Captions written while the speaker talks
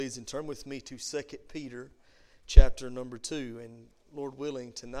Please and turn with me to 2 Peter chapter number 2. And Lord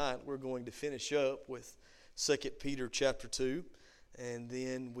willing, tonight we're going to finish up with 2 Peter chapter 2. And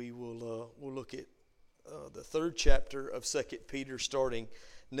then we'll look at the third chapter of 2 Peter starting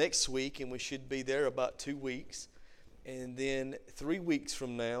next week. And we should be there about 2 weeks. And then 3 weeks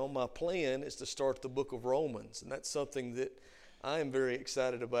from now, my plan is to start the book of Romans. And that's something that I am very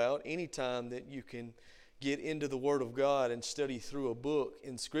excited about. Anytime that you can get into the Word of God and study through a book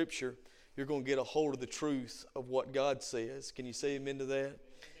in Scripture, you're going to get a hold of the truth of what God says. Can you say amen to that?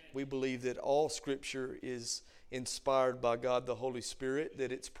 We believe that all Scripture is inspired by God the Holy Spirit,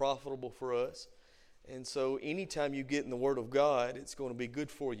 that it's profitable for us. And so anytime you get in the Word of God, it's going to be good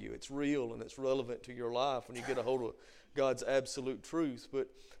for you. It's real and it's relevant to your life when you get a hold of God's absolute truth. But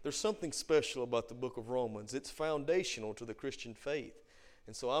there's something special about the book of Romans. It's foundational to the Christian faith.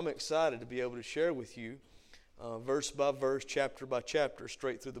 And so I'm excited to be able to share with you verse by verse, chapter by chapter,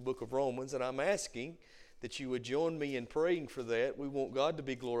 straight through the book of Romans. And I'm asking that you would join me in praying for that. We want God to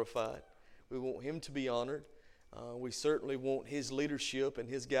be glorified. We want Him to be honored. We certainly want His leadership and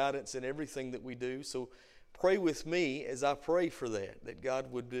His guidance in everything that we do. So pray with me as I pray for that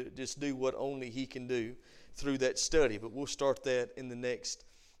God would just do what only He can do through that study. But we'll start that in the next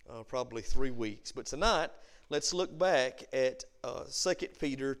probably 3 weeks. But tonight, let's look back at 2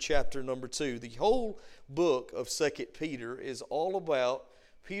 Peter chapter number 2. The whole book of 2 Peter is all about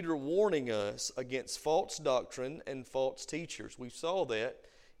Peter warning us against false doctrine and false teachers. We saw that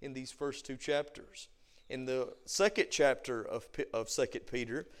in these first 2 chapters. In the second chapter of 2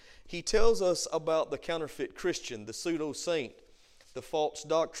 Peter, he tells us about the counterfeit Christian, the pseudo-saint, the false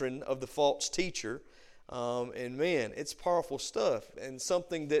doctrine of the false teacher. And man, it's powerful stuff and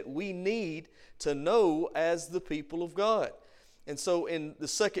something that we need to know as the people of God. And so in the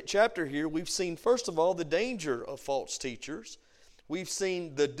second chapter here, we've seen, first of all, the danger of false teachers. We've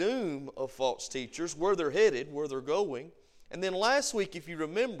seen the doom of false teachers, where they're headed, where they're going. And then last week, if you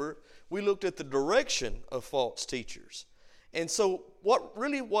remember, we looked at the direction of false teachers. And so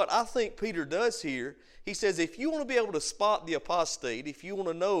what I think Peter does here, he says, if you want to be able to spot the apostate, if you want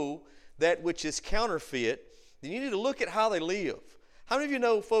to know that which is counterfeit, then you need to look at how they live. How many of you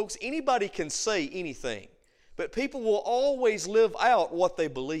know, folks, anybody can say anything, but people will always live out what they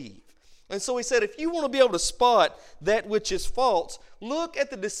believe. And so he said, if you want to be able to spot that which is false, look at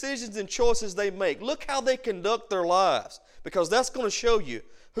the decisions and choices they make. Look how they conduct their lives, because that's going to show you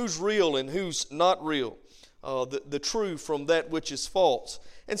who's real and who's not real, the true from that which is false.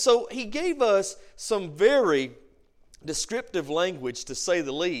 And so he gave us some very descriptive language, to say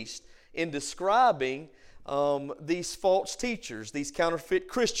the least, in describing these false teachers, these counterfeit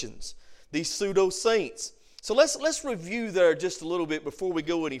Christians, these pseudo-saints. So let's review there just a little bit before we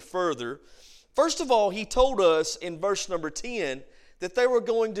go any further. First of all, he told us in verse number 10 that they were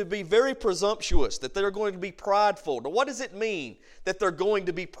going to be very presumptuous, that they were going to be prideful. Now, what does it mean that they're going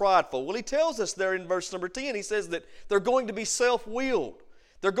to be prideful? Well, he tells us there in verse number 10, he says that they're going to be self-willed.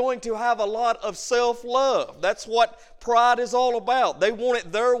 They're going to have a lot of self-love. That's what pride is all about. They want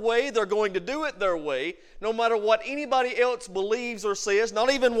it their way. They're going to do it their way, no matter what anybody else believes or says.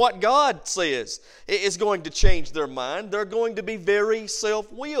 Not even what God says is going to change their mind. They're going to be very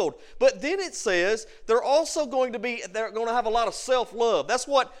self-willed. But then it says they're going to have a lot of self-love. That's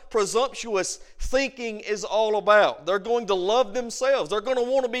what presumptuous thinking is all about. They're going to love themselves. They're going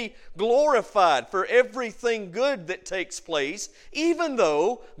to want to be glorified for everything good that takes place, even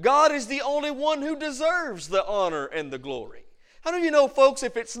though God is the only one who deserves the honor and the glory. How do you know, folks,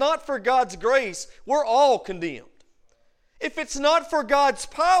 if it's not for God's grace, we're all condemned. If it's not for God's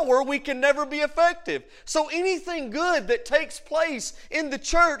power, we can never be effective. So anything good that takes place in the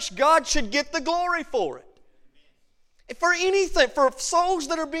church, God should get the glory for it. If for anything, for souls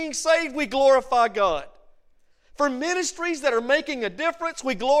that are being saved, we glorify God. For ministries that are making a difference,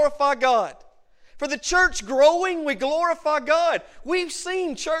 we glorify God. For the church growing, we glorify God. We've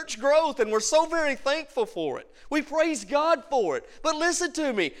seen church growth and we're so very thankful for it. We praise God for it. But listen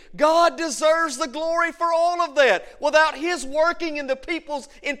to me, God deserves the glory for all of that. Without His working in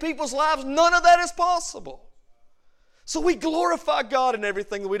people's lives, none of that is possible. So we glorify God in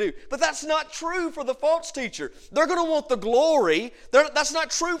everything that we do. But that's not true for the false teacher. They're going to want the glory. That's not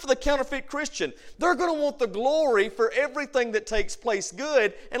true for the counterfeit Christian. They're going to want the glory for everything that takes place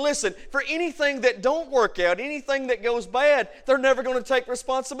good. And listen, for anything that don't work out, anything that goes bad, they're never going to take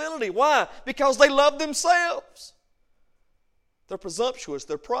responsibility. Why? Because they love themselves. They're presumptuous.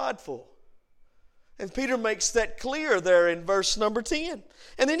 They're prideful. And Peter makes that clear there in verse number 10.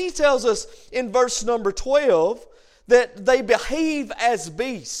 And then he tells us in verse number 12 that they behave as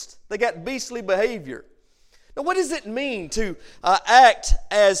beasts. They got beastly behavior. Now, what does it mean to act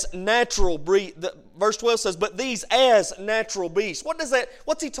as natural breed? Verse 12 says, but these as natural beasts.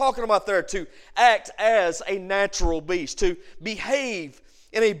 What's he talking about there? To act as a natural beast, to behave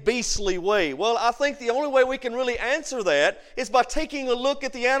in a beastly way. Well, I think the only way we can really answer that is by taking a look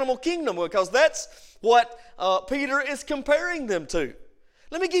at the animal kingdom, because that's what Peter is comparing them to.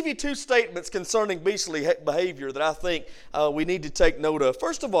 Let me give you two statements concerning beastly behavior that I think we need to take note of.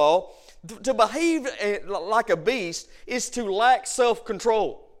 First of all, to behave like a beast is to lack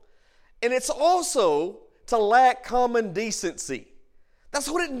self-control. And it's also to lack common decency. That's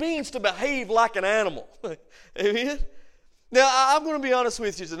what it means to behave like an animal. Amen? Now, I'm going to be honest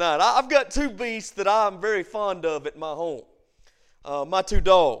with you tonight. I've got two beasts that I'm very fond of at my home. My two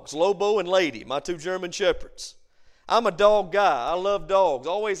dogs, Lobo and Lady, my two German Shepherds. I'm a dog guy. I love dogs.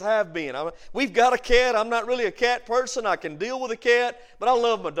 Always have been. We've got a cat. I'm not really a cat person. I can deal with a cat, but I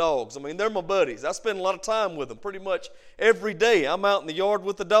love my dogs. I mean, they're my buddies. I spend a lot of time with them pretty much every day. I'm out in the yard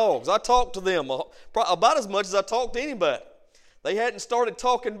with the dogs. I talk to them about as much as I talk to anybody. They hadn't started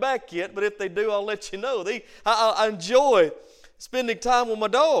talking back yet, but if they do, I'll let you know. I enjoy spending time with my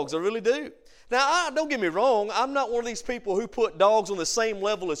dogs. I really do. Now, don't get me wrong. I'm not one of these people who put dogs on the same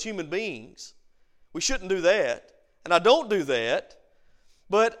level as human beings. We shouldn't do that. And I don't do that,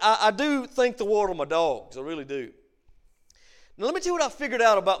 but I do think the world of my dogs. I really do. Now, let me tell you what I figured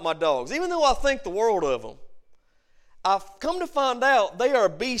out about my dogs. Even though I think the world of them, I've come to find out they are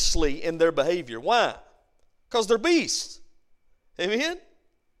beastly in their behavior. Why? Because they're beasts. Amen?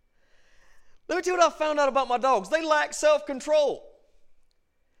 Let me tell you what I found out about my dogs. They lack self-control.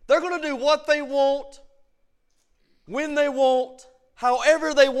 They're going to do what they want, when they want,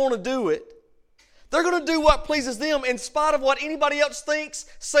 however they want to do it. They're going to do what pleases them in spite of what anybody else thinks,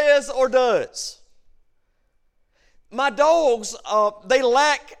 says, or does. My dogs, they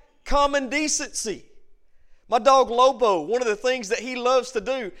lack common decency. My dog Lobo, one of the things that he loves to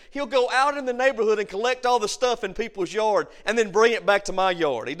do, he'll go out in the neighborhood and collect all the stuff in people's yard and then bring it back to my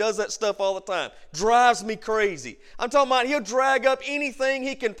yard. He does that stuff all the time. Drives me crazy. I'm talking about he'll drag up anything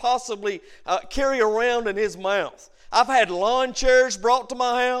he can possibly carry around in his mouth. I've had lawn chairs brought to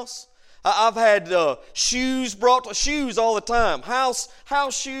my house. I've had shoes all the time. House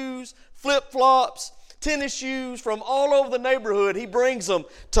shoes, flip-flops, tennis shoes from all over the neighborhood. He brings them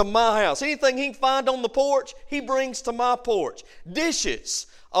to my house. Anything he can find on the porch, he brings to my porch. Dishes,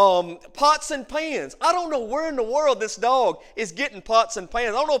 pots and pans. I don't know where in the world this dog is getting pots and pans.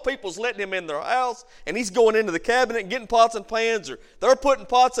 I don't know if people's letting him in their house and he's going into the cabinet and getting pots and pans, or they're putting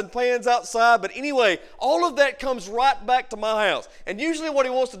pots and pans outside. But anyway, all of that comes right back to my house. And usually what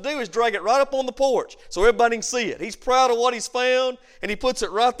he wants to do is drag it right up on the porch so everybody can see it. He's proud of what he's found and he puts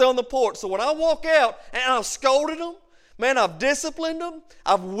it right there on the porch. So when I walk out and I've scolded him, man, I've disciplined them.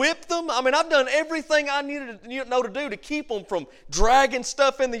 I've whipped them. I mean, I've done everything I needed to know to do to keep them from dragging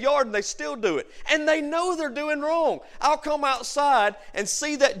stuff in the yard, and they still do it. And they know they're doing wrong. I'll come outside and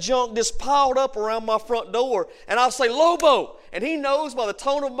see that junk just piled up around my front door, and I'll say, Lobo! And he knows by the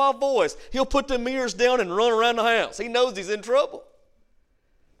tone of my voice, he'll put the mirrors down and run around the house. He knows he's in trouble.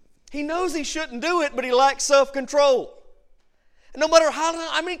 He knows he shouldn't do it, but he lacks self-control. And no matter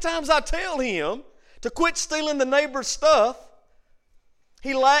how many times I tell him to quit stealing the neighbor's stuff,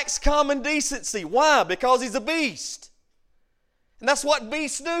 he lacks common decency. Why? Because he's a beast. And that's what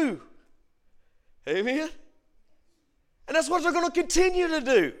beasts do. Amen? And that's what they're going to continue to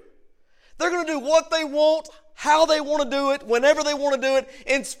do. They're going to do what they want, how they want to do it, whenever they want to do it,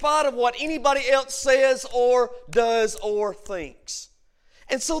 in spite of what anybody else says or does or thinks.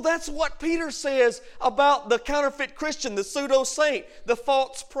 And so that's what Peter says about the counterfeit Christian, the pseudo-saint, the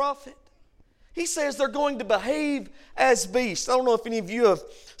false prophet. He says they're going to behave as beasts. I don't know if any of you have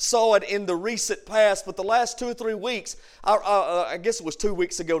saw it in the recent past, but the last 2 or 3 weeks, I guess it was 2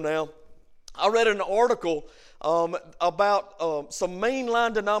 weeks ago now, I read an article about some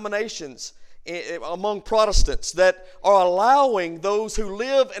mainline denominations among Protestants that are allowing those who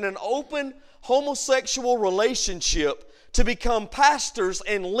live in an open homosexual relationship to become pastors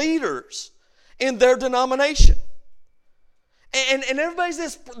and leaders in their denomination. And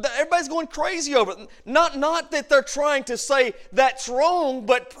everybody's going crazy over it. Not that they're trying to say that's wrong,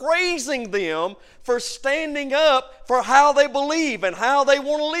 but praising them for standing up for how they believe and how they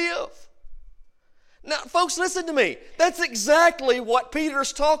want to live. Now, folks, listen to me. That's exactly what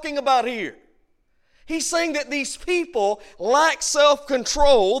Peter's talking about here. He's saying that these people lack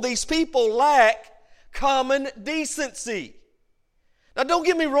self-control. These people lack common decency. Now, don't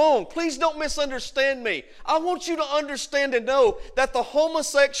get me wrong. Please don't misunderstand me. I want you to understand and know that the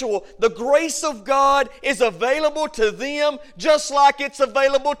homosexual, the grace of God is available to them just like it's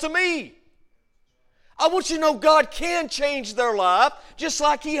available to me. I want you to know God can change their life just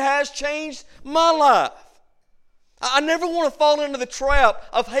like He has changed my life. I never want to fall into the trap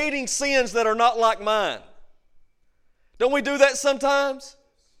of hating sins that are not like mine. Don't we do that sometimes?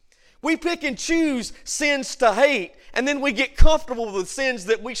 We pick and choose sins to hate, and then we get comfortable with sins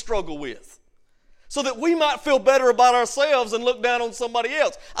that we struggle with, so that we might feel better about ourselves and look down on somebody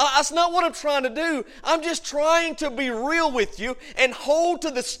else. That's not what I'm trying to do. I'm just trying to be real with you and hold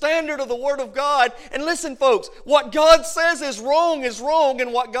to the standard of the Word of God. And listen, folks, what God says is wrong,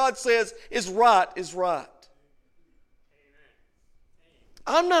 and what God says is right is right.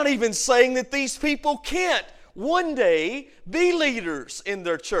 I'm not even saying that these people can't one day be leaders in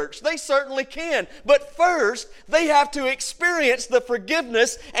their church. They certainly can. But first, they have to experience the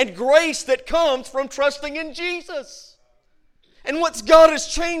forgiveness and grace that comes from trusting in Jesus. And once God has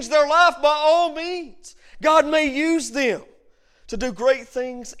changed their life, by all means, God may use them to do great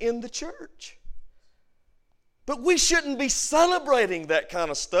things in the church. But we shouldn't be celebrating that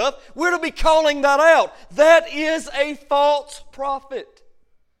kind of stuff. We're to be calling that out. That is a false prophet.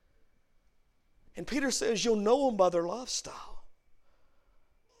 And Peter says you'll know them by their lifestyle.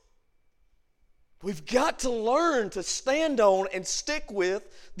 We've got to learn to stand on and stick with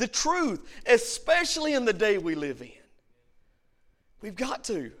the truth, especially in the day we live in. We've got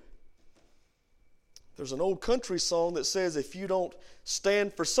to. There's an old country song that says if you don't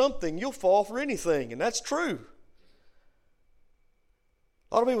stand for something, you'll fall for anything, and that's true.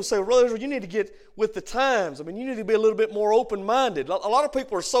 A lot of people say, well, brother, you need to get with the times. I mean, you need to be a little bit more open-minded. A lot of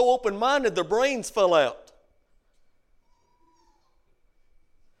people are so open-minded, their brains fell out.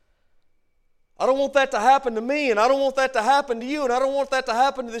 I don't want that to happen to me, and I don't want that to happen to you, and I don't want that to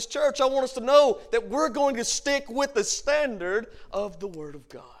happen to this church. I want us to know that we're going to stick with the standard of the Word of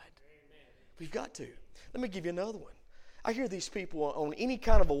God. Amen. We've got to. Let me give you another one. I hear these people on any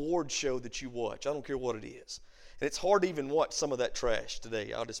kind of award show that you watch. I don't care what it is. And it's hard to even watch some of that trash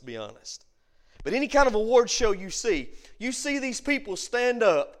today, I'll just be honest. But any kind of award show you see these people stand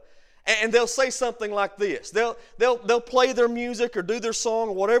up and they'll say something like this. They'll play their music or do their song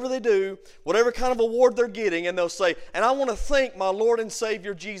or whatever they do, whatever kind of award they're getting, and they'll say, and I want to thank my Lord and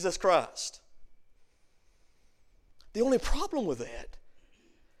Savior Jesus Christ. The only problem with that,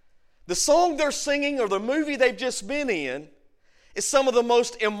 the song they're singing or the movie they've just been in is some of the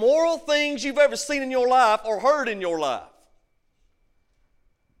most immoral things you've ever seen in your life or heard in your life.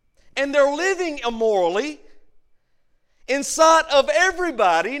 And they're living immorally in sight of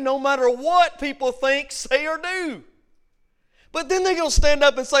everybody, no matter what people think, say, or do. But then they're going to stand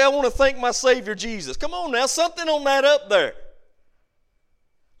up and say, I want to thank my Savior Jesus. Come on now, something on that up there.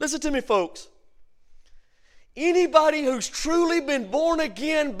 Listen to me, folks. Anybody who's truly been born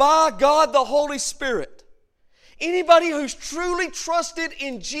again by God the Holy Spirit, anybody who's truly trusted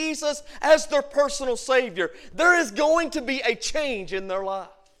in Jesus as their personal Savior, there is going to be a change in their life.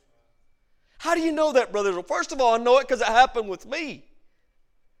 How do you know that, brothers? Well, first of all, I know it because it happened with me.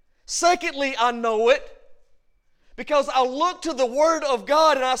 Secondly, I know it because I look to the Word of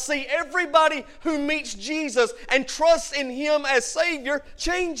God and I see everybody who meets Jesus and trusts in Him as Savior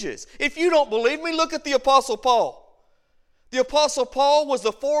changes. If you don't believe me, look at the Apostle Paul. The Apostle Paul was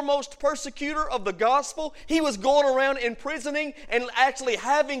the foremost persecutor of the gospel. He was going around imprisoning and actually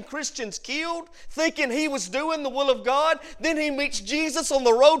having Christians killed, thinking he was doing the will of God. Then he meets Jesus on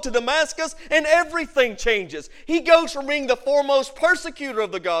the road to Damascus, and everything changes. He goes from being the foremost persecutor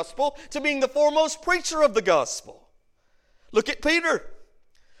of the gospel to being the foremost preacher of the gospel. Look at Peter.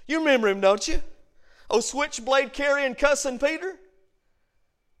 You remember him, don't you? Oh, switchblade carrying, cussing Peter.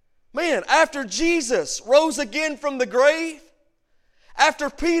 Man, after Jesus rose again from the grave, after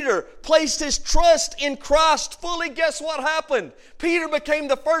Peter placed his trust in Christ fully, guess what happened? Peter became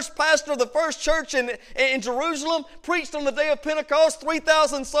the first pastor of the first church in Jerusalem, preached on the day of Pentecost,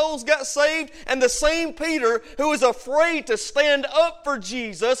 3,000 souls got saved, and the same Peter who was afraid to stand up for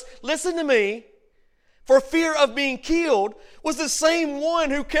Jesus, listen to me, for fear of being killed, was the same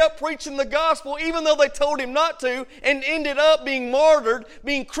one who kept preaching the gospel even though they told him not to, and ended up being martyred,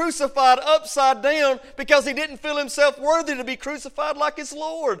 being crucified upside down because he didn't feel himself worthy to be crucified like his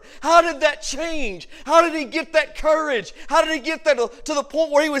Lord. How did that change? How did he get that courage? How did he get that to the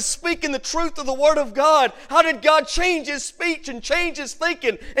point where he was speaking the truth of the Word of God? How did God change his speech and change his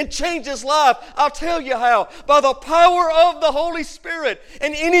thinking and change his life? I'll tell you how. By the power of the Holy Spirit.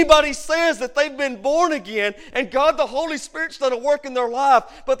 And anybody says that they've been born again and God the Holy Spirit's done a work in their life,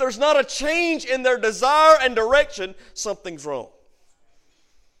 but there's not a change in their desire and direction, something's wrong.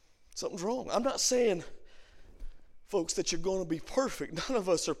 Something's wrong. I'm not saying, folks, that you're going to be perfect. None of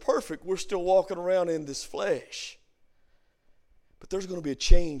us are perfect. We're still walking around in this flesh. But there's going to be a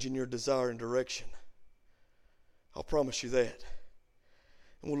change in your desire and direction. I'll promise you that.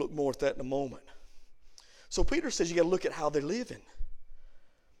 And we'll look more at that in a moment. So Peter says you got to look at how they're living.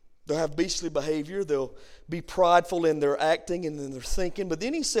 They'll have beastly behavior. They'll be prideful in their acting and in their thinking. But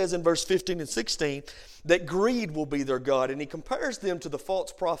then he says in verse 15 and 16 that greed will be their God. And he compares them to the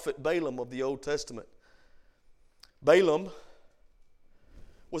false prophet Balaam of the Old Testament. Balaam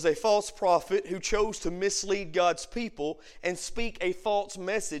was a false prophet who chose to mislead God's people and speak a false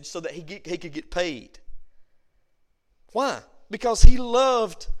message so that he could get paid. Why? Because he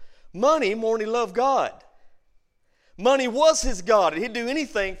loved money more than he loved God. Money was his God, and he'd do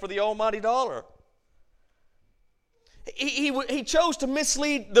anything for the almighty dollar. He chose to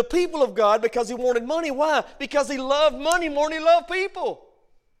mislead the people of God because he wanted money. Why? Because he loved money more than he loved people.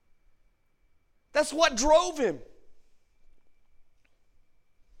 That's what drove him.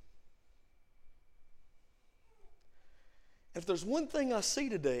 If there's one thing I see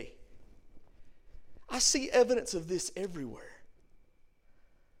today, I see evidence of this everywhere.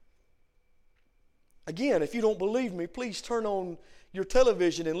 Again, if you don't believe me, please turn on your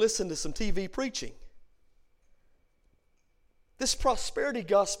television and listen to some TV preaching. This prosperity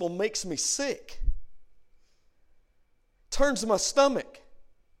gospel makes me sick. Turns my stomach.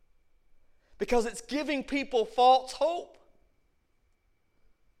 Because it's giving people false hope.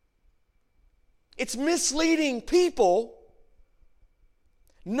 It's misleading people,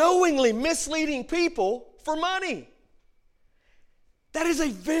 knowingly misleading people for money. That is a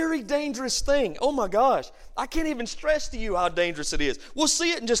very dangerous thing. Oh my gosh. I can't even stress to you how dangerous it is. We'll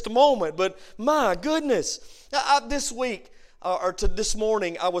see it in just a moment, but my goodness. This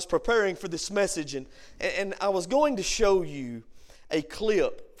morning, I was preparing for this message, and I was going to show you a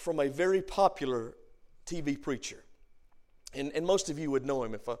clip from a very popular TV preacher. And most of you would know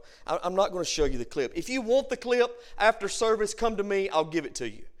him. I'm not going to show you the clip. If you want the clip after service, come to me. I'll give it to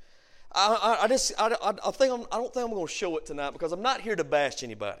you. I don't think I'm going to show it tonight because I'm not here to bash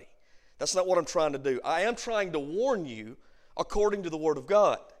anybody. That's not what I'm trying to do. I am trying to warn you according to the Word of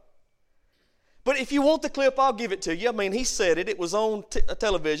God. But if you want the clip, I'll give it to you. I mean, he said it. It was on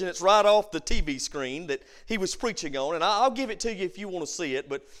television. It's right off the TV screen that he was preaching on. And I'll give it to you if you want to see it,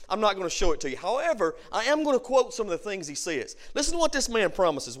 but I'm not going to show it to you. However, I am going to quote some of the things he says. Listen to what this man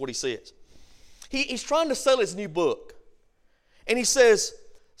promises, what he says. He's trying to sell his new book. And he says,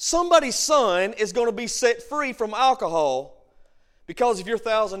 somebody's son is going to be set free from alcohol because of your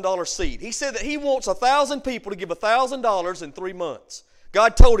 $1,000 seed. He said that he wants 1,000 people to give $1,000 in 3 months.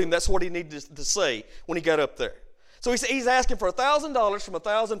 God told him that's what he needed to say when he got up there. So he's asking for $1,000 from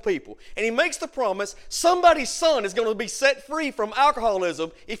 1,000 people. And he makes the promise, somebody's son is going to be set free from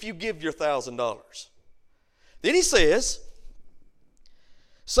alcoholism if you give your $1,000. Then he says,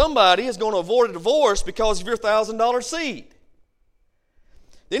 somebody is going to avoid a divorce because of your $1,000 seed.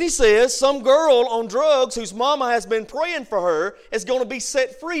 Then he says, some girl on drugs whose mama has been praying for her is going to be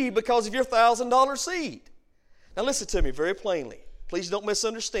set free because of your $1,000 seed. Now listen to me very plainly. Please don't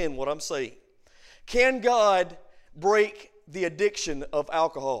misunderstand what I'm saying. Can God break the addiction of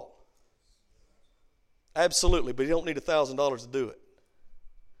alcohol? Absolutely, but He don't need $1,000 to do it.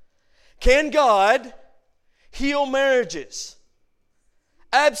 Can God heal marriages?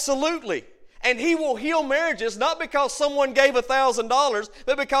 Absolutely. And He will heal marriages not because someone gave $1,000,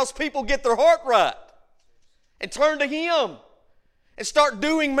 but because people get their heart right and turn to Him and start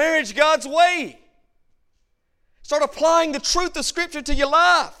doing marriage God's way. Start applying the truth of Scripture to your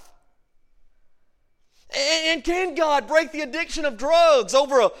life. And can God break the addiction of drugs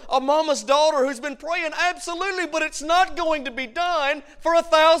over a mama's daughter who's been praying? Absolutely, but it's not going to be done for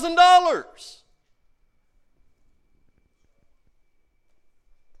 $1,000.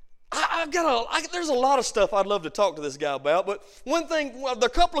 There's a lot of stuff I'd love to talk to this guy about, but one thing, the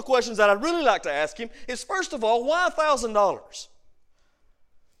couple of questions that I'd really like to ask him is, first of all, why $1,000?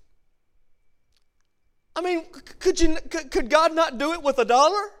 I mean, could God not do it with $1?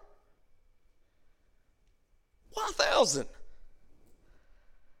 Why 1,000?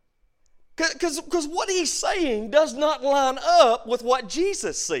 Because what he's saying does not line up with what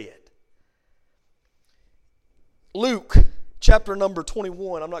Jesus said. Luke chapter number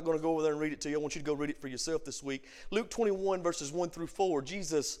 21. I'm not going to go over there and read it to you. I want you to go read it for yourself this week. Luke 21 verses 1 through 4.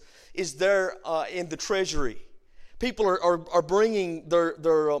 Jesus is there in the treasury. People are bringing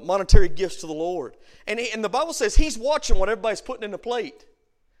their monetary gifts to the Lord. And the Bible says He's watching what everybody's putting in the plate.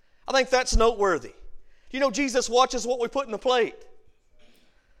 I think that's noteworthy. You know, Jesus watches what we put in the plate.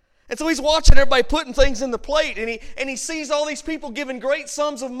 And so He's watching everybody putting things in the plate. And he sees all these people giving great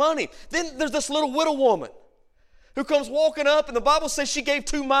sums of money. Then there's this little widow woman who comes walking up, and the Bible says she gave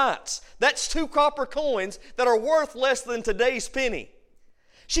 2 mites. That's 2 copper coins that are worth less than today's penny.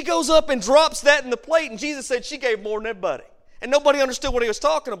 She goes up and drops that in the plate, and Jesus said she gave more than everybody. And nobody understood what he was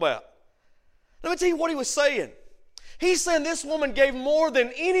talking about. Let me tell you what he was saying. He's saying this woman gave more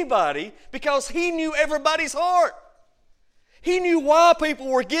than anybody because he knew everybody's heart. He knew why people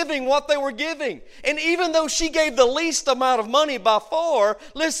were giving what they were giving. And even though she gave the least amount of money by far,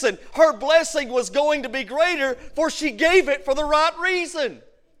 listen, her blessing was going to be greater, for she gave it for the right reason.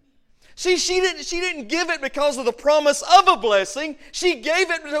 See, she didn't give it because of the promise of a blessing. She gave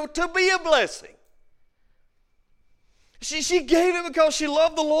it to be a blessing. She gave it because she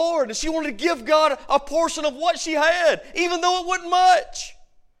loved the Lord, and she wanted to give God a portion of what she had, even though it wasn't much.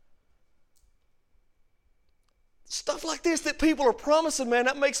 Stuff like this that people are promising, man,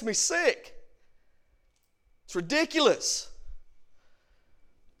 that makes me sick. It's ridiculous.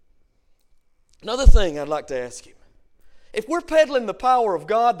 Another thing I'd like to ask you. If we're peddling the power of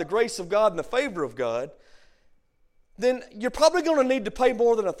God, the grace of God, and the favor of God, then you're probably going to need to pay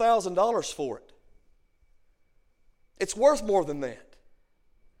more than $1,000 for it. It's worth more than that.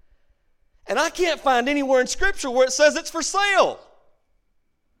 And I can't find anywhere in Scripture where it says it's for sale.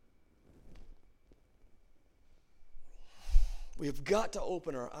 We've got to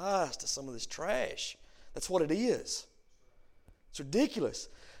open our eyes to some of this trash. That's what it is. It's ridiculous.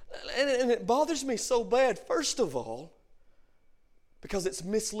 And it bothers me so bad, first of all, because it's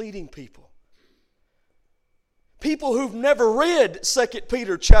misleading people. People who've never read 2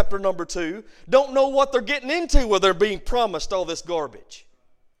 Peter chapter number 2 don't know what they're getting into when they're being promised all this garbage.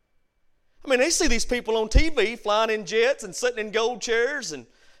 I mean, they see these people on TV flying in jets and sitting in gold chairs and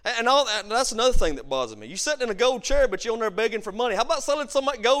all that. And that's another thing that bothers me. You're sitting in a gold chair, but you're on there begging for money. How about selling some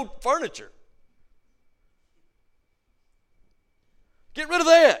of that gold furniture? Get rid of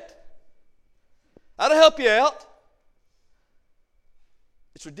that. That'll help you out.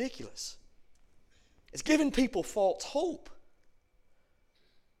 It's ridiculous. It's giving people false hope.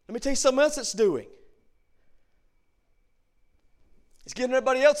 Let me tell you something else it's doing. It's giving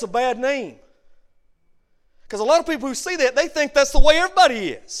everybody else a bad name. Because a lot of people who see that, they think that's the way everybody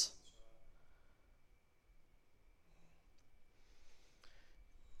is.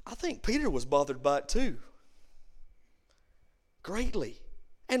 I think Peter was bothered by it too. Greatly.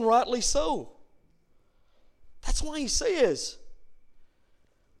 And rightly so. That's why he says,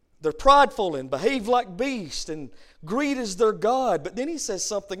 they're prideful and behave like beasts, and greed is their God. But then he says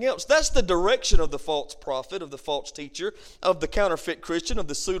something else. That's the direction of the false prophet, of the false teacher, of the counterfeit Christian, of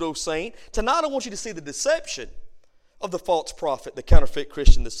the pseudo-saint. Tonight I want you to see the deception of the false prophet, the counterfeit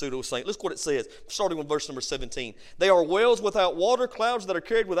Christian, the pseudo-saint. Look what it says, starting with verse number 17. They are wells without water, clouds that are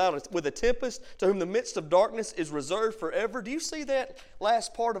carried with a tempest, to whom the midst of darkness is reserved forever. Do you see that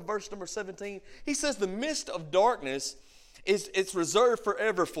last part of verse number 17? He says the midst of darkness it's reserved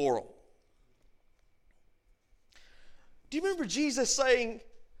forever for them. Do you remember Jesus saying,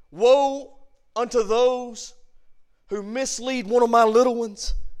 "Woe unto those who mislead one of my little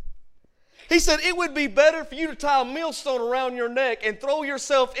ones"? He said, it would be better for you to tie a millstone around your neck and throw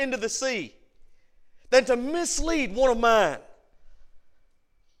yourself into the sea than to mislead one of mine.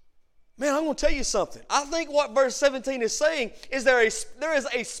 Man, I'm going to tell you something. I think what verse 17 is saying is there is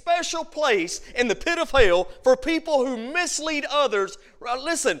a special place in the pit of hell for people who mislead others,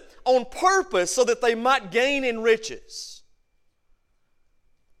 listen, on purpose so that they might gain in riches.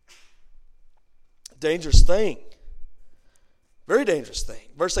 Dangerous thing. Very dangerous thing.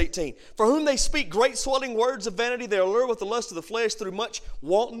 Verse 18. For whom they speak great swelling words of vanity, they allure with the lust of the flesh through much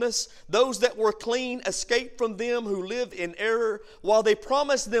wantonness. Those that were clean escape from them who live in error. While they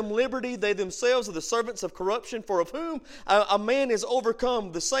promise them liberty, they themselves are the servants of corruption. For of whom a man is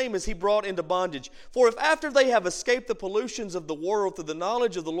overcome, the same as he brought into bondage. For if after they have escaped the pollutions of the world through the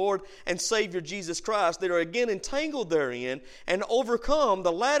knowledge of the Lord and Savior Jesus Christ, they are again entangled therein and overcome,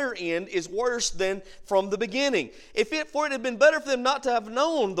 the latter end is worse than from the beginning. For it had been better for them not to have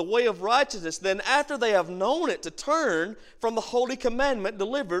known the way of righteousness than after they have known it to turn from the holy commandment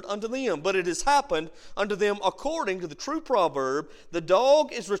delivered unto them. But it has happened unto them according to the true proverb, the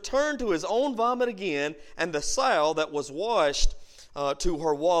dog is returned to his own vomit again, and the sow that was washed to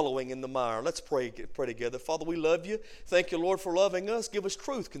her wallowing in the mire. Let's pray together. Father, we love you. Thank you, Lord, for loving us. Give us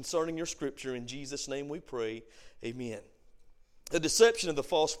truth concerning your scripture. In Jesus' name we pray. Amen. The deception of the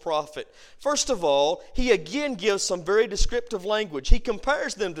false prophet. First of all, he again gives some very descriptive language. He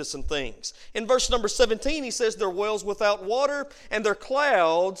compares them to some things. In verse number 17, he says they're wells without water and they're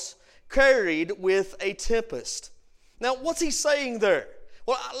clouds carried with a tempest. Now, what's he saying there?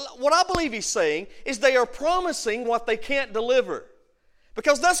 Well, what I believe he's saying is they are promising what they can't deliver.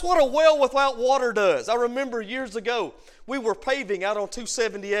 Because that's what a well without water does. I remember years ago, we were paving out on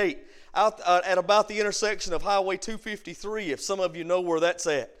 278 out at about the intersection of Highway 253, if some of you know where that's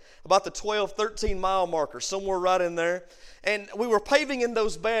at. About the 12, 13 mile marker, somewhere right in there. And we were paving in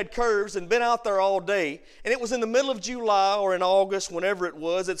those bad curves and been out there all day. And it was in the middle of July or in August, whenever it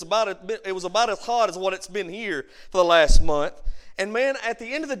was. It was about as hot as what it's been here for the last month. And man, at the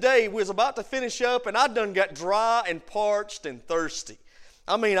end of the day, we was about to finish up, and I done got dry and parched and thirsty.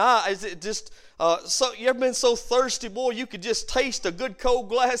 I mean, so you ever been so thirsty, boy, you could just taste a good cold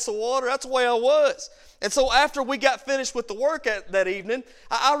glass of water? That's the way I was. And so after we got finished with the work that evening,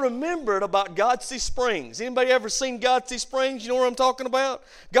 I remembered about Godsey Springs. Anybody ever seen Godsey Springs? You know what I'm talking about?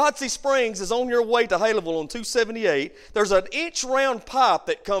 Godsey Springs is on your way to Haleyville on 278. There's an inch-round pipe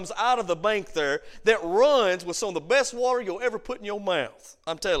that comes out of the bank there that runs with some of the best water you'll ever put in your mouth.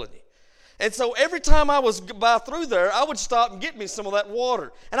 I'm telling you. And so every time I was by through there, I would stop and get me some of that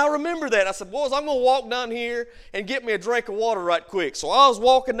water. And I remember that. I said, boys, I'm going to walk down here and get me a drink of water right quick. So I was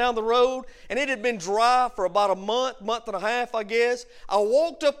walking down the road, and it had been dry for about a month and a half, I guess. I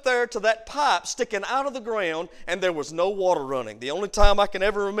walked up there to that pipe sticking out of the ground, and there was no water running. The only time I can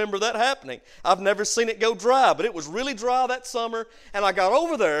ever remember that happening. I've never seen it go dry, but it was really dry that summer. And I got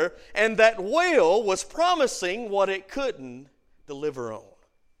over there, and that well was promising what it couldn't deliver on.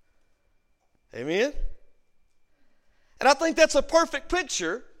 Amen? And I think that's a perfect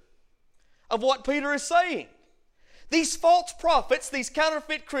picture of what Peter is saying. These false prophets, these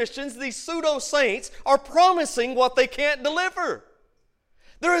counterfeit Christians, these pseudo-saints are promising what they can't deliver.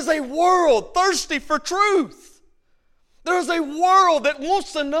 There is a world thirsty for truth. There is a world that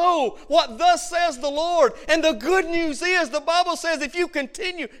wants to know what thus says the Lord. And the good news is, the Bible says, if you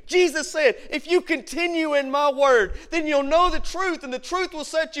continue, Jesus said, if you continue in my word, then you'll know the truth, and the truth will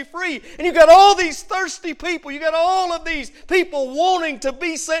set you free. And you got all these thirsty people, you got all of these people wanting to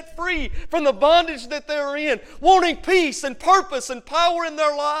be set free from the bondage that they're in, wanting peace and purpose and power in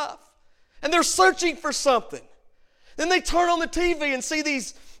their life. And they're searching for something. Then they turn on the TV and see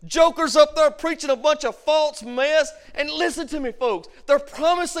these jokers up there preaching a bunch of false mess. And listen to me, folks. They're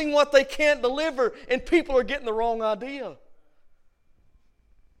promising what they can't deliver, and people are getting the wrong idea.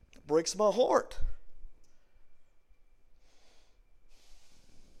 It breaks my heart.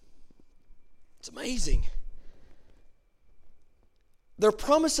 It's amazing. They're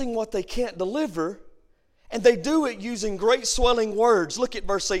promising what they can't deliver, and they do it using great swelling words. Look at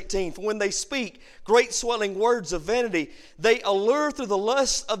verse 18. For when they speak great swelling words of vanity, they allure through the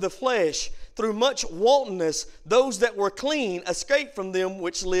lust of the flesh, through much wantonness, those that were clean escape from them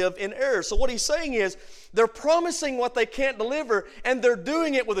which live in error. So what he's saying is, they're promising what they can't deliver, and they're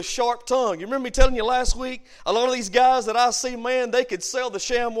doing it with a sharp tongue. You remember me telling you last week, a lot of these guys that I see, man, they could sell the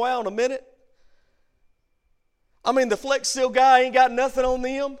ShamWow in a minute. I mean, the Flex Seal guy ain't got nothing on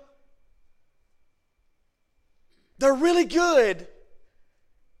them. They're really good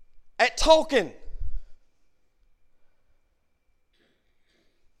at talking.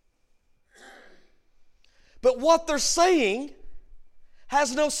 But what they're saying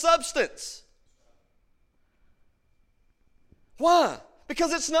has no substance. Why?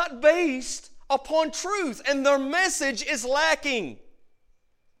 Because it's not based upon truth, and their message is lacking.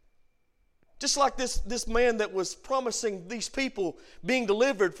 Just like this man that was promising these people being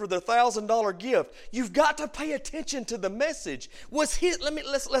delivered for their $1,000 gift. You've got to pay attention to the message. Let's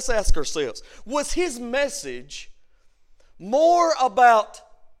ask ourselves, was his message more about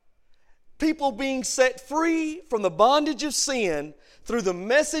people being set free from the bondage of sin through the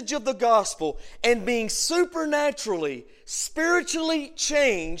message of the gospel and being supernaturally, spiritually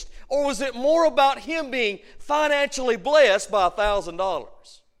changed, or was it more about him being financially blessed by $1,000?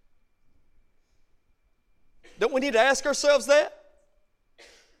 Don't we need to ask ourselves that?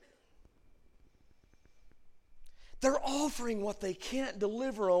 They're offering what they can't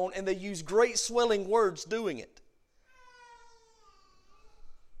deliver on, and they use great swelling words doing it.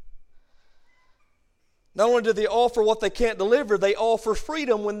 Not only do they offer what they can't deliver, they offer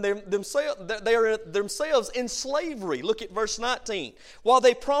freedom when they are themselves in slavery. Look at verse 19. While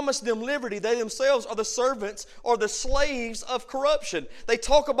they promise them liberty, they themselves are the servants or the slaves of corruption. They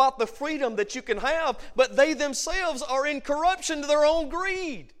talk about the freedom that you can have, but they themselves are in corruption to their own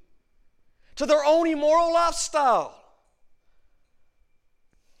greed, to their own immoral lifestyle.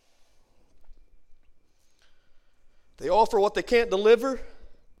 They offer what they can't deliver.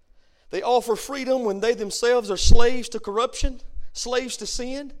 They offer freedom when they themselves are slaves to corruption, slaves to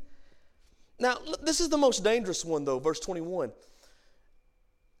sin. Now, this is the most dangerous one, though, verse 21.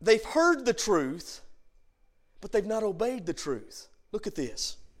 They've heard the truth, but they've not obeyed the truth. Look at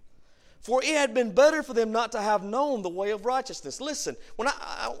this. For it had been better for them not to have known the way of righteousness. Listen, when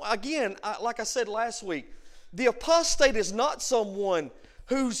like I said last week, the apostate is not someone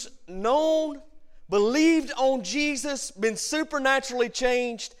who's known, believed on Jesus, been supernaturally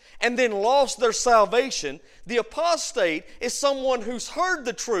changed, and then lost their salvation. The apostate is someone who's heard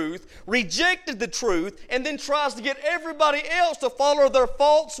the truth, rejected the truth, and then tries to get everybody else to follow their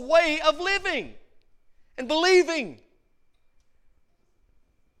false way of living and believing.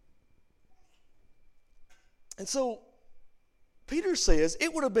 And so, Peter says,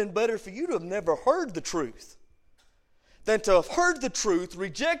 it would have been better for you to have never heard the truth than to have heard the truth,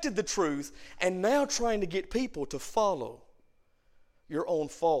 rejected the truth, and now trying to get people to follow your own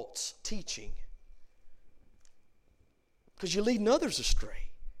false teaching. Because you're leading others astray.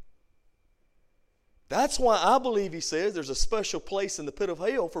 That's why I believe, he says, there's a special place in the pit of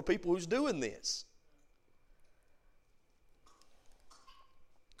hell for people who's doing this.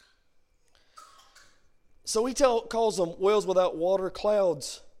 So he calls them wells without water,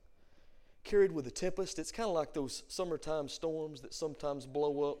 clouds carried with a tempest. It's kind of like those summertime storms that sometimes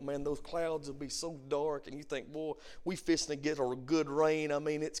blow up. Man, those clouds will be so dark, and you think, boy, we fixing to get a good rain. I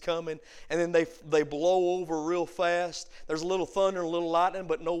mean, it's coming. And then they blow over real fast. There's a little thunder and a little lightning,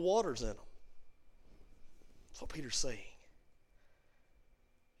 but no water's in them. That's what Peter's saying.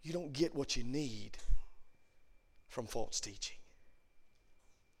 You don't get what you need from false teaching.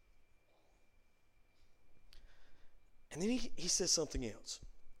 And then he says something else.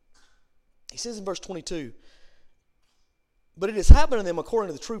 He says in verse 22, but it has happened to them according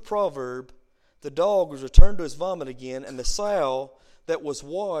to the true proverb, the dog was returned to his vomit again, and the sow that was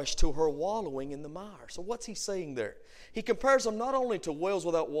washed to her wallowing in the mire. So what's he saying there? He compares them not only to wells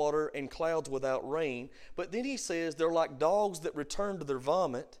without water and clouds without rain, but then he says they're like dogs that return to their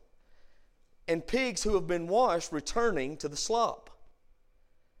vomit, and pigs who have been washed returning to the slop,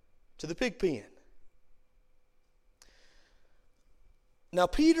 to the pig pen. Now,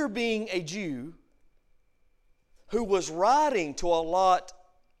 Peter, being a Jew who was writing to a lot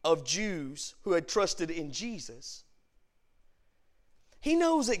of Jews who had trusted in Jesus, he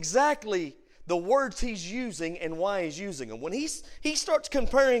knows exactly the words he's using and why he's using them. When he starts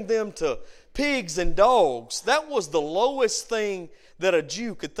comparing them to pigs and dogs, that was the lowest thing that a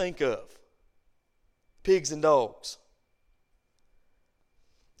Jew could think of. Pigs and dogs.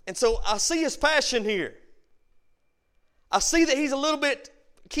 And so I see his passion here. I see that he's a little bit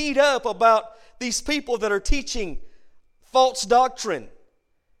keyed up about these people that are teaching false doctrine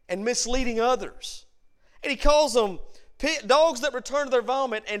and misleading others. And he calls them dogs that return to their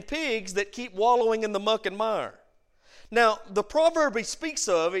vomit and pigs that keep wallowing in the muck and mire. Now, the proverb he speaks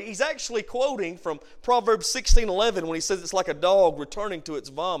of, he's actually quoting from Proverbs 16:11 when he says it's like a dog returning to its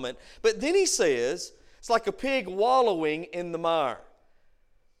vomit. But then he says it's like a pig wallowing in the mire.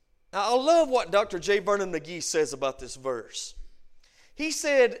 Now, I love what Dr. J. Vernon McGee says about this verse. He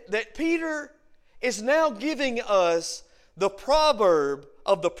said that Peter is now giving us the proverb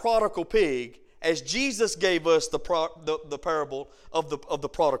of the prodigal pig as Jesus gave us the parable of the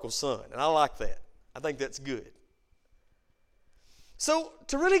prodigal son. And I like that. I think that's good. So,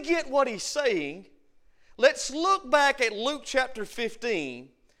 to really get what he's saying, let's look back at Luke chapter 15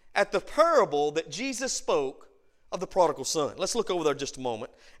 at the parable that Jesus spoke of the prodigal son. Let's look over there just a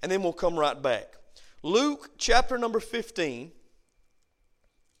moment, and then we'll come right back. Luke chapter number 15.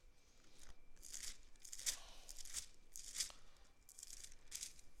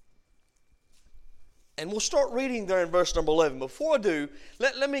 And we'll start reading there in verse number 11. Before I do,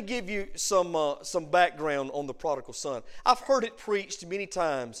 let me give you some background on the prodigal son. I've heard it preached many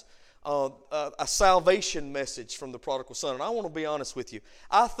times, a salvation message from the prodigal son. And I want to be honest with you.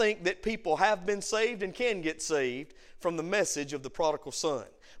 I think that people have been saved and can get saved from the message of the prodigal son.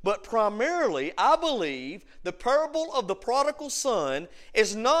 But primarily, I believe the parable of the prodigal son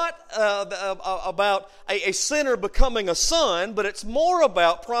is not about a sinner becoming a son, but it's more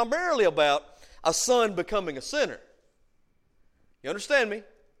primarily about a son becoming a sinner. You understand me?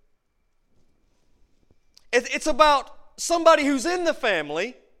 It's about somebody who's in the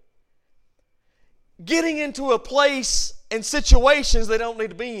family getting into a place and situations they don't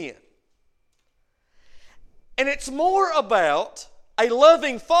need to be in. And it's more about a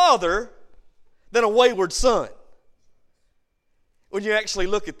loving father than a wayward son. When you actually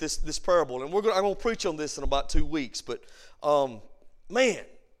look at this parable, and I'm going to preach on this in about 2 weeks, but man,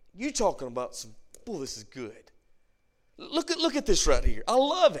 you talking about this is good. Look at this right here. I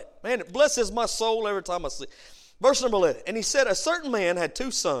love it. Man, it blesses my soul every time I see it. Verse number 11. And he said, a certain man had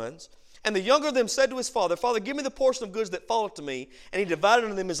 2 sons, And the younger of them said to his father, Father, give me the portion of goods that falleth to me. And he divided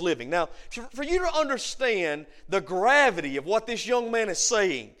unto them his living. Now, for you to understand the gravity of what this young man is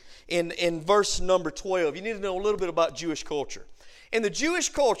saying in verse number 12, you need to know a little bit about Jewish culture. In the Jewish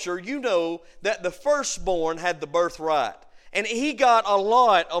culture, you know that the firstborn had the birthright. And he got a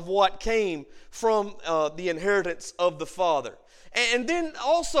lot of what came from the inheritance of the father. And then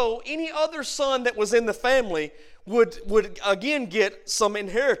also, any other son that was in the family would again get some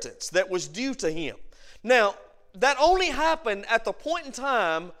inheritance that was due to him. Now, that only happened at the point in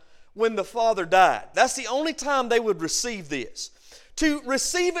time when the father died. That's the only time they would receive this. To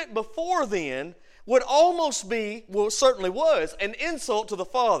receive it before then would almost be, well, it certainly was, an insult to the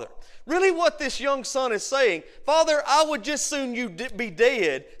father. Really what this young son is saying, Father, I would just soon you be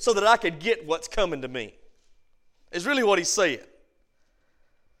dead so that I could get what's coming to me, is really what he's saying.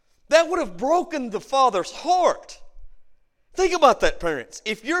 That would have broken the father's heart. Think about that, parents.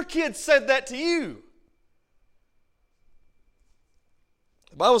 If your kid said that to you.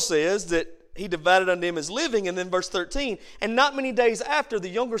 The Bible says that he divided unto him his living, and then verse 13, and not many days after, the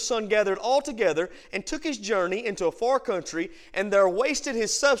younger son gathered all together and took his journey into a far country, and there wasted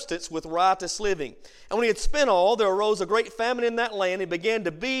his substance with riotous living. And when he had spent all, there arose a great famine in that land, and began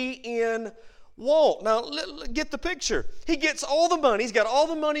to be in want. Now, get the picture. He gets all the money. He's got all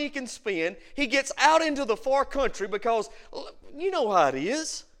the money he can spend. He gets out into the far country because you know how it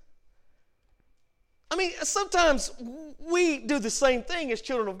is. I mean, sometimes we do the same thing as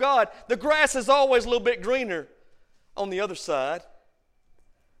children of God. The grass is always a little bit greener on the other side.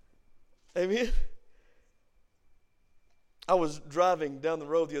 Amen? I was driving down the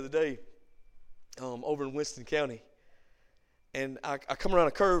road the other day over in Winston County. And I come around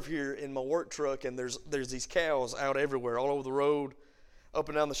a curve here in my work truck, and there's these cows out everywhere, all over the road, up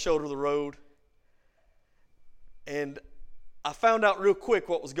and down the shoulder of the road. And I found out real quick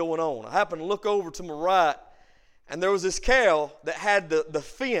what was going on. I happened to look over to my right, and there was this cow that had the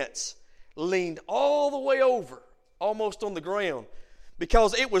fence leaned all the way over, almost on the ground,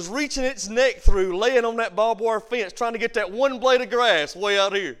 because it was reaching its neck through, laying on that barbed wire fence, trying to get that one blade of grass way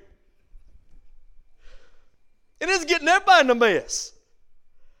out here. And it's getting everybody in a mess.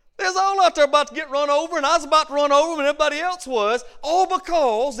 There's all out there about to get run over, and I was about to run over when everybody else was, all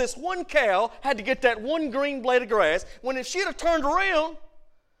because this one cow had to get that one green blade of grass, when if she'd have turned around,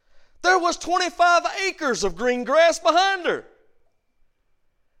 there was 25 acres of green grass behind her.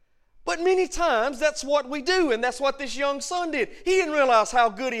 But many times, that's what we do, and that's what this young son did. He didn't realize how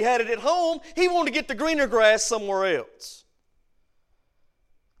good he had it at home. He wanted to get the greener grass somewhere else.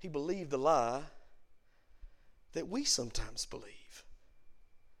 He believed the lie that we sometimes believe,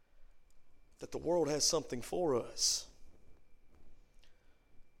 that the world has something for us.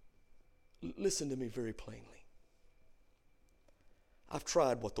 Listen to me very plainly. I've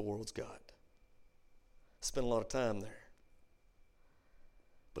tried what the world's got. Spent a lot of time there.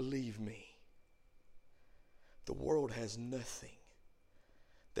 Believe me, the world has nothing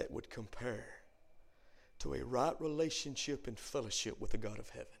that would compare to a right relationship and fellowship with the God of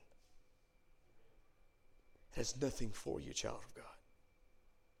heaven. It has nothing for you, child of God.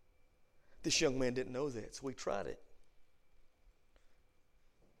 This young man didn't know that, so he tried it.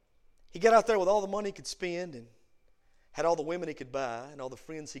 He got out there with all the money he could spend and had all the women he could buy and all the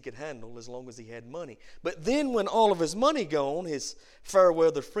friends he could handle as long as he had money. But then when all of his money gone, his fair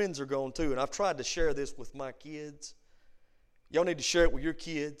weather friends are gone too. And I've tried to share this with my kids. Y'all need to share it with your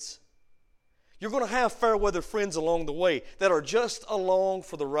kids. You're going to have fair weather friends along the way that are just along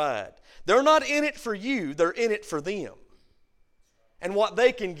for the ride. They're not in it for you, they're in it for them and what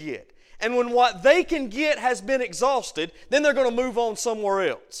they can get. And when what they can get has been exhausted, then they're going to move on somewhere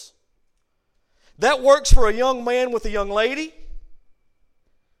else. That works for a young man with a young lady.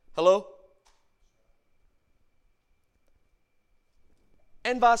 Hello?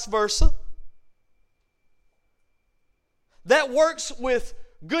 And vice versa. That works with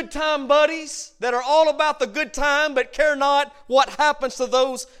good time buddies that are all about the good time but care not what happens to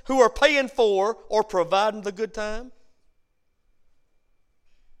those who are paying for or providing the good time.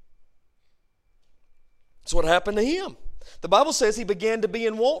 That's what happened to him. The Bible says he began to be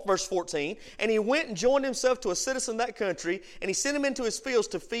in want, verse 14, and he went and joined himself to a citizen of that country, and he sent him into his fields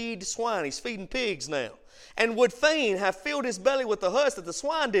to feed swine. He's feeding pigs now. And would fain have filled his belly with the husk that the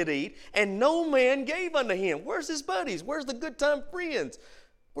swine did eat, and no man gave unto him. Where's his buddies? Where's the good time friends?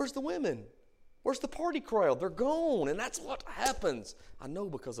 Where's the women? Where's the party crowd? They're gone, and that's what happens. I know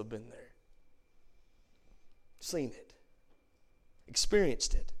because I've been there. Seen it.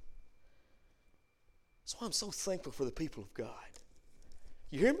 Experienced it. That's why I'm so thankful for the people of God.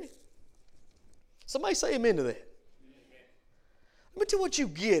 You hear me? Somebody say amen to that. Let me tell you what you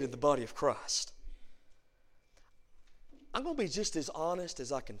get in the body of Christ. I'm going to be just as honest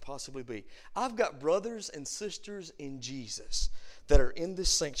as I can possibly be. I've got brothers and sisters in Jesus that are in this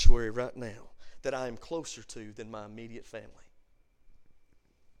sanctuary right now that I am closer to than my immediate family.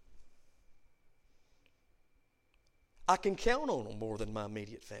 I can count on them more than my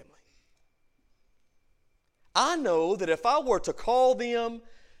immediate family. I know that if I were to call them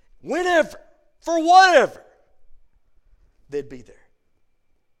whenever, for whatever, they'd be there.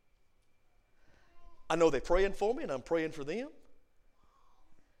 I know they're praying for me and I'm praying for them.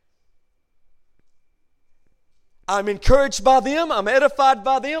 I'm encouraged by them. I'm edified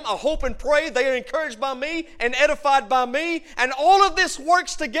by them. I hope and pray they are encouraged by me and edified by me. And all of this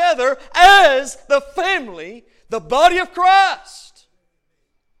works together as the family, the body of Christ.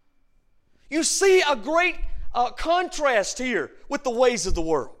 You see a great contrast here with the ways of the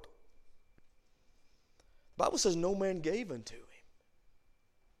world. The Bible says no man gave unto him.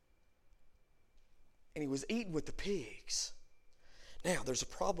 And he was eating with the pigs. Now, there's a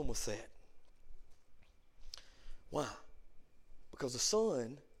problem with that. Why? Because the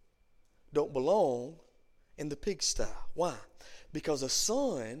son don't belong in the pigsty. Why? Because the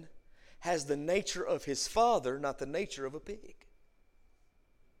son has the nature of his father, not the nature of a pig.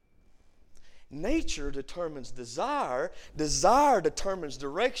 Nature determines desire. Desire determines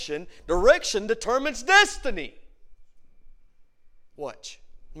direction. Direction determines destiny. Watch.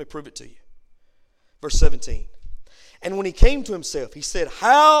 Let me prove it to you. Verse 17. And when he came to himself, he said,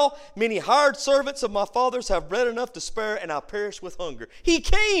 how many hired servants of my father's have bread enough to spare, and I perish with hunger. He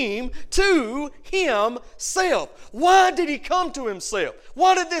came to himself. Why did he come to himself?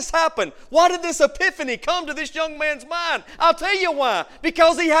 Why did this happen? Why did this epiphany come to this young man's mind? I'll tell you why.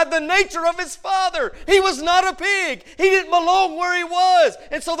 Because he had the nature of his father. He was not a pig. He didn't belong where he was.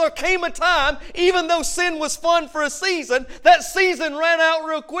 And so there came a time, even though sin was fun for a season, that season ran out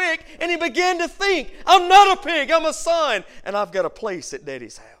real quick, and he began to think, I'm not a pig, I'm a son. And I've got a place at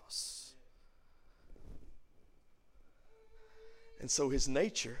Daddy's house. And so his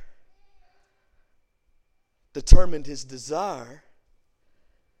nature determined his desire.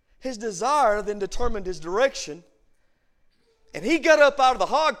 His desire then determined his direction. And he got up out of the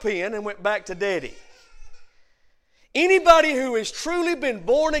hog pen and went back to Daddy. Anybody who has truly been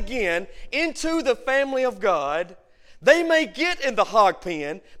born again into the family of God, they may get in the hog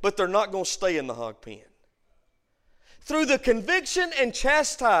pen, but they're not going to stay in the hog pen. Through the conviction and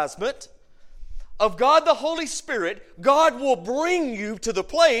chastisement of God the Holy Spirit, God will bring you to the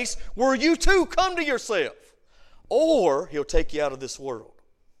place where you too come to yourself. Or He'll take you out of this world.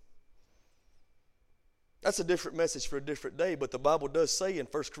 That's a different message for a different day, but the Bible does say in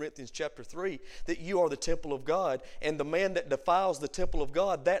 1 Corinthians chapter 3 that you are the temple of God, and the man that defiles the temple of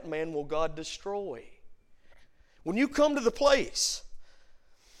God, that man will God destroy. When you come to the place,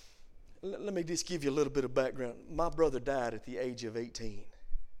 let me just give you a little bit of background. My brother died at the age of 18.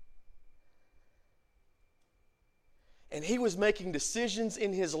 And he was making decisions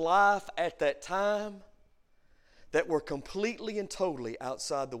in his life at that time that were completely and totally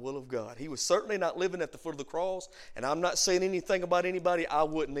outside the will of God. He was certainly not living at the foot of the cross, and I'm not saying anything about anybody, I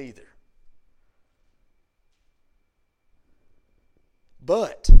wouldn't either.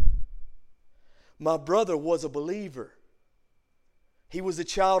 But my brother was a believer. He was a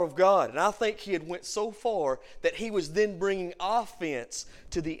child of God, and I think he had went so far that he was then bringing offense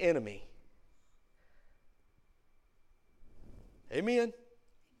to the enemy. Amen?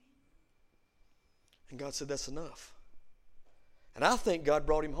 And God said, that's enough. And I think God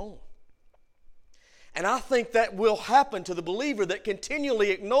brought him home. And I think that will happen to the believer that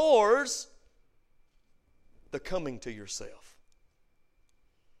continually ignores the coming to yourself.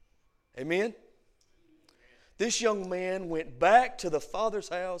 Amen? This young man went back to the father's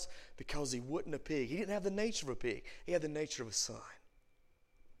house because he wasn't a pig. He didn't have the nature of a pig. He had the nature of a son.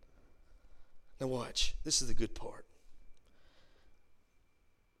 Now watch. This is the good part.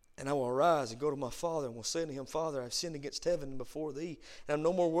 And I will arise and go to my father and will say unto him, Father, I have sinned against heaven and before thee, and I am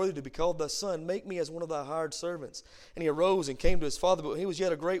no more worthy to be called thy son. Make me as one of thy hired servants. And he arose and came to his father, but when he was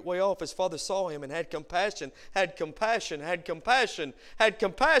yet a great way off, his father saw him and had compassion, and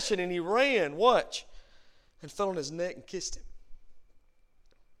he ran, watch, and fell on his neck and kissed him.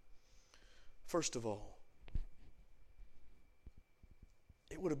 First of all,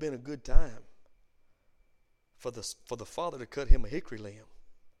 it would have been a good time for the father to cut him a hickory limb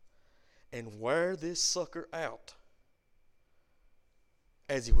and wear this sucker out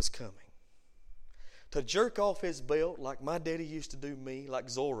as he was coming. To jerk off his belt like my daddy used to do me, like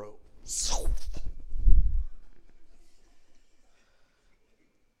Zorro.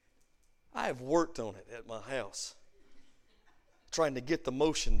 I have worked on it at my house trying to get the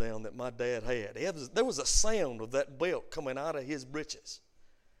motion down that my dad had. There was a sound of that belt coming out of his britches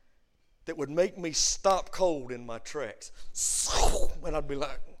that would make me stop cold in my tracks. And I'd be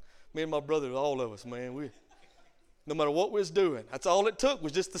like, me and my brother, all of us, man, no matter what we was doing, that's all it took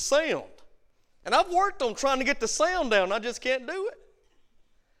was just the sound. And I've worked on trying to get the sound down. I just can't do it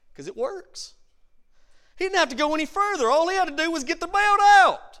because it works. He didn't have to go any further. All he had to do was get the belt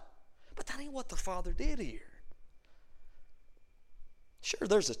out. But that ain't what the Father did here. Sure,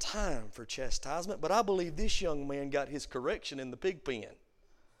 there's a time for chastisement, but I believe this young man got his correction in the pig pen.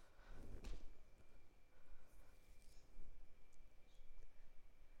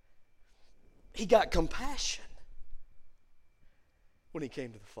 He got compassion when he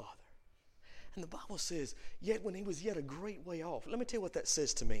came to the Father. And the Bible says, yet when he was yet a great way off. Let me tell you what that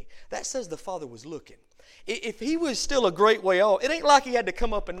says to me. That says the Father was looking. If he was still a great way off, it ain't like he had to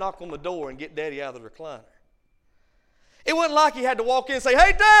come up and knock on the door and get Daddy out of the recliner. It wasn't like he had to walk in and say,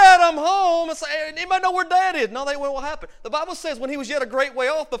 hey, Dad, I'm home. And say, anybody know where Dad is? No, they went, what happened? The Bible says when he was yet a great way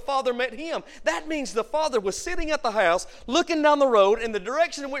off, the Father met him. That means the Father was sitting at the house, looking down the road in the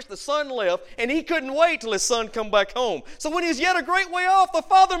direction in which the son left, and he couldn't wait till his son come back home. So when he was yet a great way off, the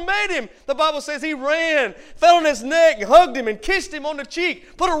Father met him. The Bible says he ran, fell on his neck, and hugged him, and kissed him on the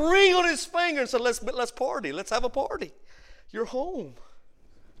cheek, put a ring on his finger, and said, let's party. Let's have a party. You're home.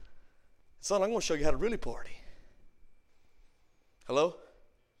 Son, I'm going to show you how to really party. Hello?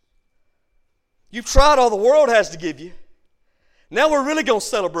 You've tried all the world has to give you. Now we're really going to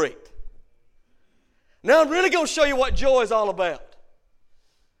celebrate. Now I'm really going to show you what joy is all about.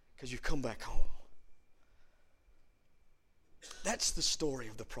 Because you've come back home. That's the story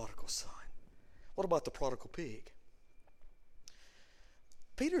of the prodigal son. What about the prodigal pig?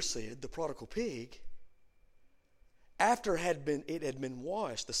 Peter said the prodigal pig, after it had been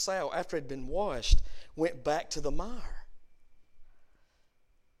washed, the sow, after it had been washed, went back to the mire.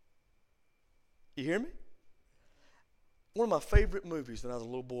 You hear me? One of my favorite movies when I was a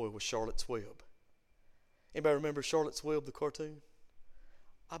little boy was Charlotte's Web. Anybody remember Charlotte's Web, the cartoon?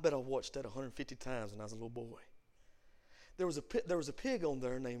 I bet I watched that 150 times when I was a little boy. There was a pig on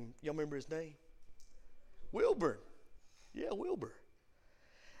there named, y'all remember his name? Wilbur. Yeah, Wilbur.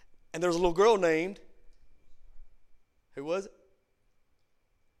 And there was a little girl named, who was it?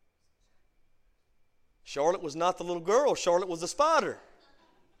 Charlotte was not the little girl. Charlotte was the spider.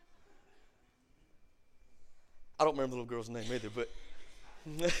 I don't remember the little girl's name either, but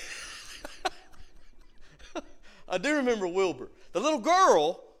I do remember Wilbur. The little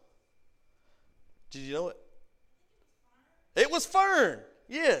girl, did you know it? It was Fern.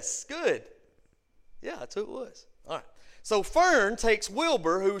 Yes, good. Yeah, that's who it was. All right. So Fern takes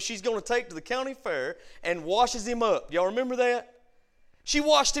Wilbur, who she's going to take to the county fair, and washes him up. Y'all remember that? She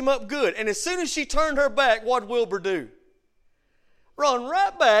washed him up good. And as soon as she turned her back, what did Wilbur do? Run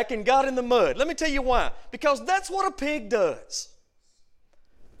right back and got in the mud. Let me tell you why. Because that's what a pig does.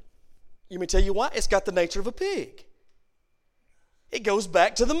 Let me tell you why. It's got the nature of a pig. It goes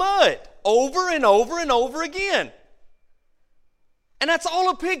back to the mud over and over and over again. And that's all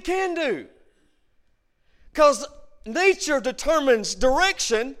a pig can do. Because nature determines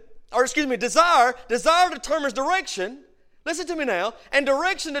direction, desire. Desire determines direction. Listen to me now. And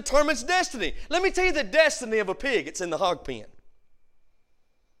direction determines destiny. Let me tell you the destiny of a pig. It's in the hog pen.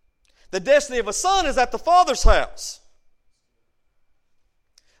 The destiny of a son is at the Father's house.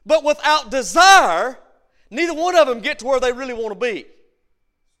 But without desire, neither one of them get to where they really want to be.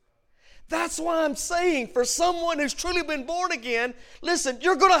 That's why I'm saying for someone who's truly been born again, listen,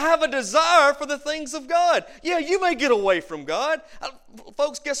 you're going to have a desire for the things of God. Yeah, you may get away from God.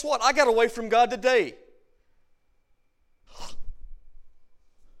 Folks, guess what? I got away from God today.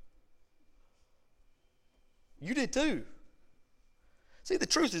 You did too. See, the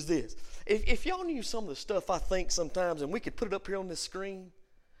truth is this. If y'all knew some of the stuff I think sometimes, and we could put it up here on this screen,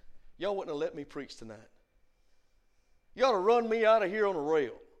 y'all wouldn't have let me preach tonight. You ought to run me out of here on a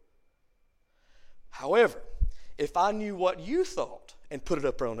rail. However, if I knew what you thought and put it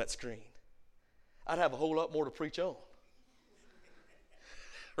up there on that screen, I'd have a whole lot more to preach on.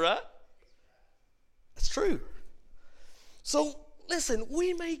 Right? That's true. So, listen,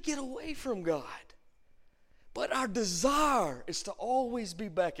 we may get away from God. But our desire is to always be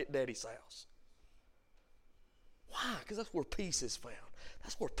back at Daddy's house. Why? Because that's where peace is found.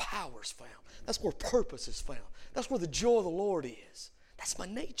 That's where power is found. That's where purpose is found. That's where the joy of the Lord is. That's my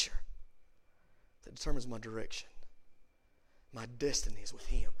nature. That determines my direction. My destiny is with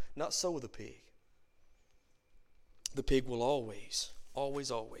Him. Not so with the pig. The pig will always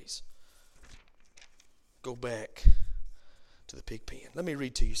go back to the pig pen. Let me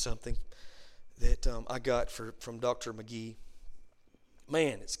read to you something that I got from Dr. McGee.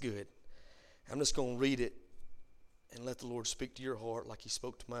 Man, it's good. I'm just going to read it and let the Lord speak to your heart like He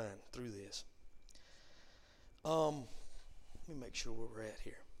spoke to mine through this. Let me make sure where we're at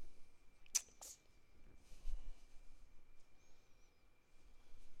here.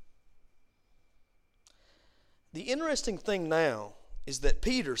 The interesting thing now is that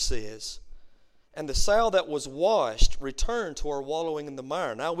Peter says, and the sow that was washed returned to her wallowing in the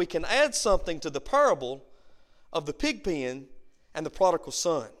mire. Now we can add something to the parable of the pig pen and the prodigal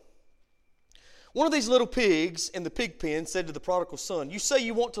son. One of these little pigs in the pig pen said to the prodigal son, "You say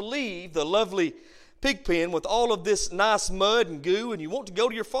you want to leave the lovely pig pen with all of this nice mud and goo, and you want to go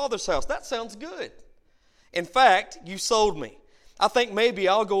to your father's house. That sounds good. In fact, you sold me. I think maybe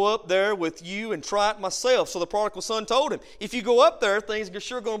I'll go up there with you and try it myself." So the prodigal son told him, "If you go up there, things are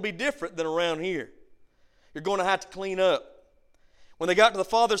sure going to be different than around here. You're going to have to clean up." When they got to the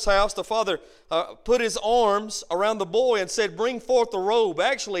father's house, the father put his arms around the boy and said, "Bring forth the robe."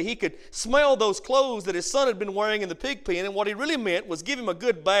 Actually, he could smell those clothes that his son had been wearing in the pig pen, and what he really meant was give him a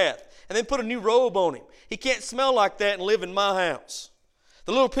good bath and then put a new robe on him. He can't smell like that and live in my house.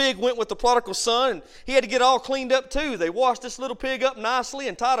 The little pig went with the prodigal son, and he had to get all cleaned up too. They washed this little pig up nicely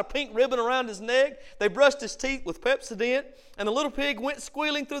and tied a pink ribbon around his neck. They brushed his teeth with Pepsodent, and the little pig went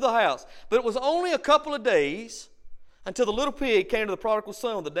squealing through the house. But it was only a couple of days until the little pig came to the prodigal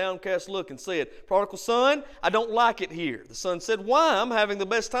son with a downcast look and said, "Prodigal son, I don't like it here." The son said, "Why? I'm having the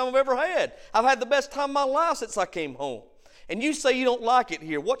best time I've ever had. I've had the best time of my life since I came home. And you say you don't like it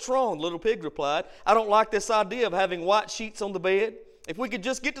here. What's wrong?" The little pig replied, "I don't like this idea of having white sheets on the bed. If we could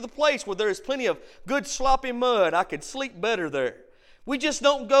just get to the place where there is plenty of good sloppy mud, I could sleep better there. We just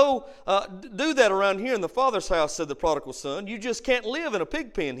don't go do that around here in the father's house," said the prodigal son. "You just can't live in a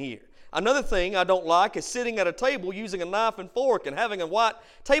pig pen here. Another thing I don't like is sitting at a table using a knife and fork and having a white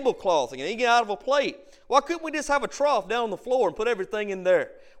tablecloth and eating out of a plate. Why couldn't we just have a trough down on the floor and put everything in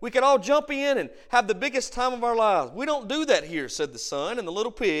there? We could all jump in and have the biggest time of our lives. We don't do that here," said the son. And the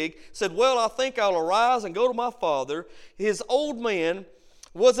little pig said, "Well, I think I'll arise and go to my father." His old man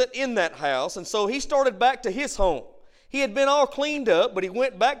wasn't in that house, and so he started back to his home. He had been all cleaned up, but he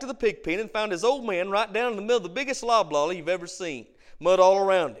went back to the pig pen and found his old man right down in the middle of the biggest loblolly you've ever seen. Mud all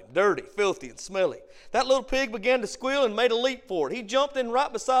around him, dirty, filthy, and smelly. That little pig began to squeal and made a leap for it. He jumped in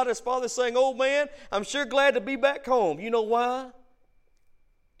right beside his father saying, "Old man, I'm sure glad to be back home." You know why?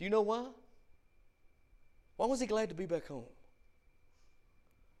 Do you know why? Why was he glad to be back home?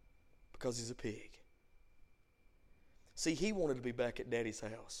 Because he's a pig. See, he wanted to be back at Daddy's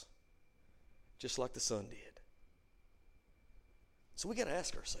house, just like the son did. So we got to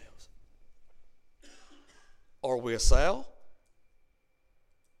ask ourselves, are we a sow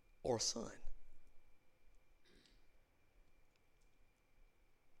or a son?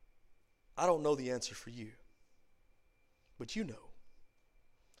 I don't know the answer for you, but you know.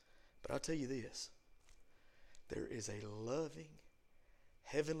 But I'll tell you this, there is a loving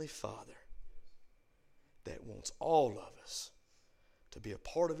Heavenly Father that wants all of us to be a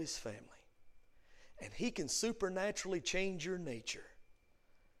part of His family. And He can supernaturally change your nature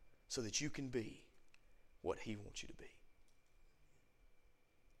so that you can be what He wants you to be.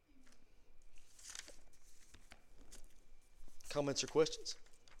 Comments or questions?